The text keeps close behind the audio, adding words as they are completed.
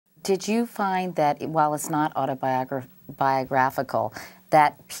Did you find that, while it's not autobiographical,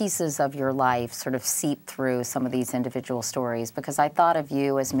 that pieces of your life sort of seep through some of these individual stories? Because I thought of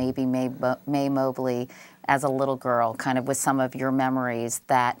you as maybe May Mobley as a little girl, kind of with some of your memories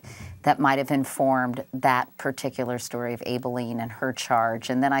that might have informed that particular story of Aibileen and her charge.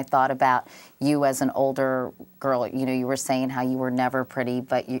 And then I thought about you as an older girl. You know, you were saying how you were never pretty,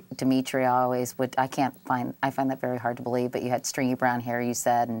 but Demetria always would. I find that very hard to believe, but you had stringy brown hair, you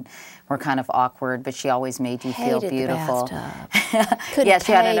said, and were kind of awkward, but she always made you feel beautiful. The bathtub. Yes,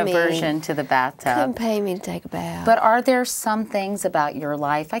 you had an aversion to the bathtub. Couldn't pay me to take a bath. But are there some things about your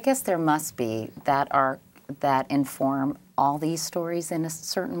life, I guess there must be, that inform all these stories in a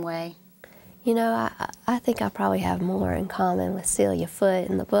certain way? You know, I think I probably have more in common with Celia Foote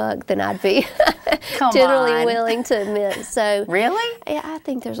in the book than I'd be generally willing to admit. So really? Yeah, I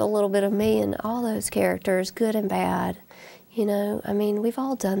think there's a little bit of me in all those characters, good and bad. You know, I mean, we've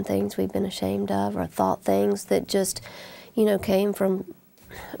all done things we've been ashamed of, or thought things that just, you know, came from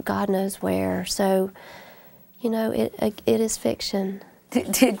God knows where. So, you know, it is fiction.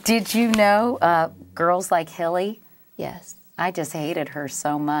 Did you know Girls Like Hilly? Yes. I just hated her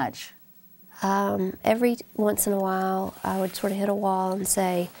so much. Every once in a while, I would sort of hit a wall and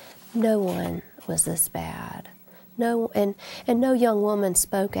say, no one was this bad. No, and no young woman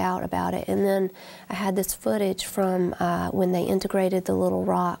spoke out about it. And then I had this footage from when they integrated the Little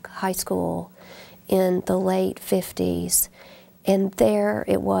Rock High School in the late 50s. And there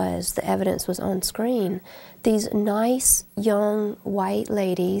it was, the evidence was on screen. These nice young white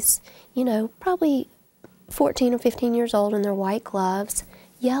ladies, you know, probably 14 or 15 years old in their white gloves,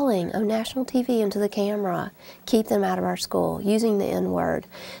 yelling on national TV into the camera, keep them out of our school, using the N-word,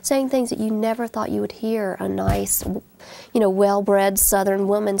 saying things that you never thought you would hear a nice, you know, well-bred Southern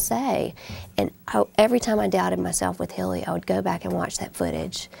woman say. And every time I doubted myself with Hilly, I would go back and watch that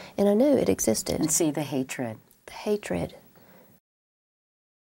footage, and I knew it existed. And see the hatred. The hatred.